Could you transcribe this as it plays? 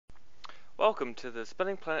Welcome to the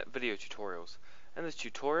Spinning Planet video tutorials. In this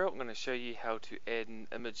tutorial I'm going to show you how to add an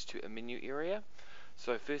image to a menu area.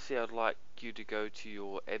 So firstly I'd like you to go to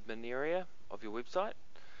your admin area of your website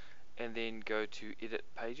and then go to edit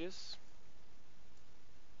pages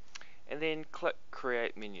and then click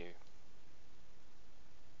create menu.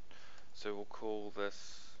 So we'll call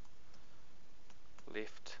this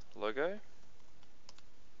left logo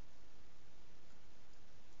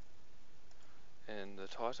in the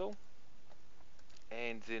title.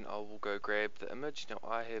 And then I will go grab the image. Now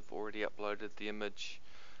I have already uploaded the image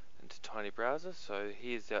into Tiny Browser, so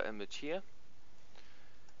here's our image here,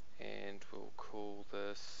 and we'll call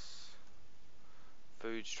this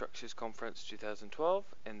Food Structures Conference 2012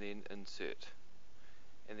 and then insert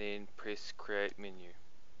and then press create menu.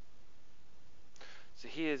 So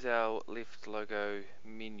here's our left logo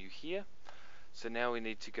menu here. So now we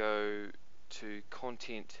need to go to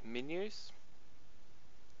content menus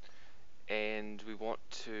and we want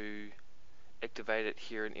to activate it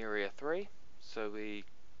here in area 3. So we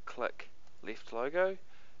click left logo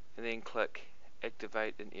and then click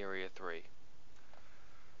activate in area 3.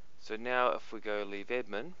 So now if we go leave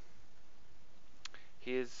admin,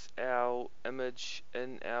 here's our image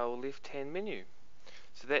in our left hand menu.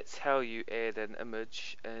 So that's how you add an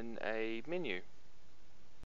image in a menu.